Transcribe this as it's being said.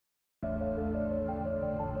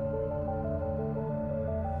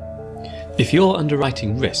If you're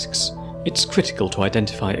underwriting risks, it's critical to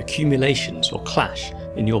identify accumulations or clash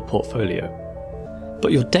in your portfolio.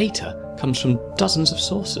 But your data comes from dozens of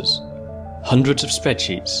sources, hundreds of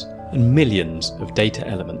spreadsheets, and millions of data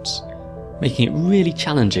elements, making it really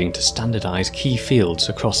challenging to standardize key fields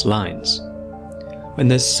across lines. When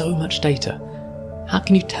there's so much data, how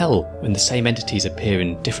can you tell when the same entities appear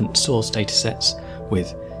in different source datasets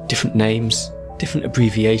with different names, different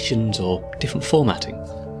abbreviations, or different formatting?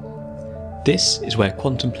 This is where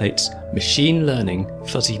Quantemplate's machine learning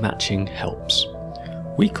fuzzy matching helps.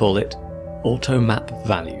 We call it automap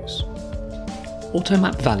values.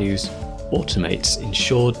 Automap values automates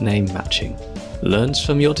insured name matching, learns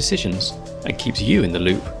from your decisions, and keeps you in the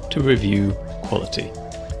loop to review quality.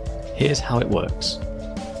 Here's how it works.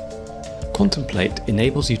 Quantemplate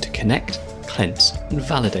enables you to connect, cleanse, and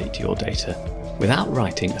validate your data without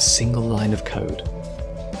writing a single line of code.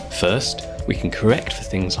 First, we can correct for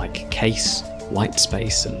things like case, white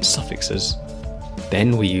space, and suffixes.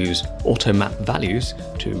 Then we use automap values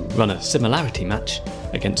to run a similarity match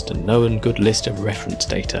against a known good list of reference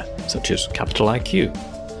data, such as capital IQ.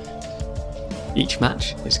 Each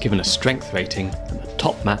match is given a strength rating and the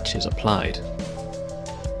top match is applied.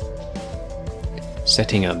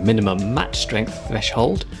 Setting a minimum match strength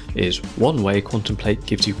threshold is one way Quantemplate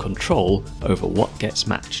gives you control over what gets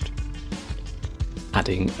matched.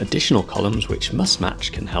 Adding additional columns which must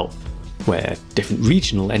match can help, where different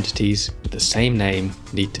regional entities with the same name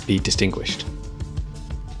need to be distinguished.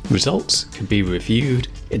 Results can be reviewed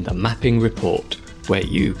in the mapping report, where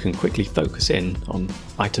you can quickly focus in on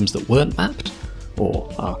items that weren't mapped, or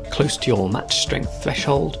are close to your match strength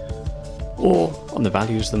threshold, or on the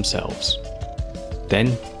values themselves.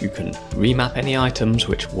 Then you can remap any items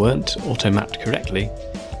which weren't auto-mapped correctly,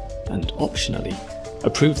 and optionally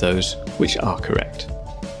approve those which are correct.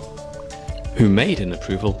 Who made an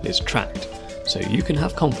approval is tracked, so you can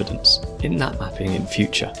have confidence in that mapping in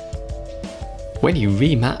future. When you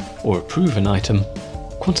remap or approve an item,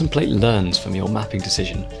 Quantemplate learns from your mapping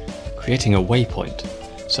decision, creating a waypoint,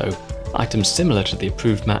 so items similar to the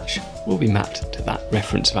approved match will be mapped to that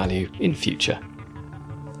reference value in future.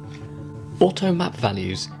 Automap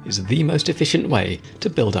values is the most efficient way to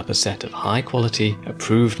build up a set of high-quality,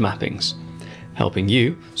 approved mappings, helping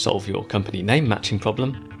you solve your company name matching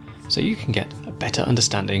problem so you can get a better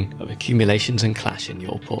understanding of accumulations and clash in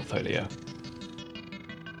your portfolio.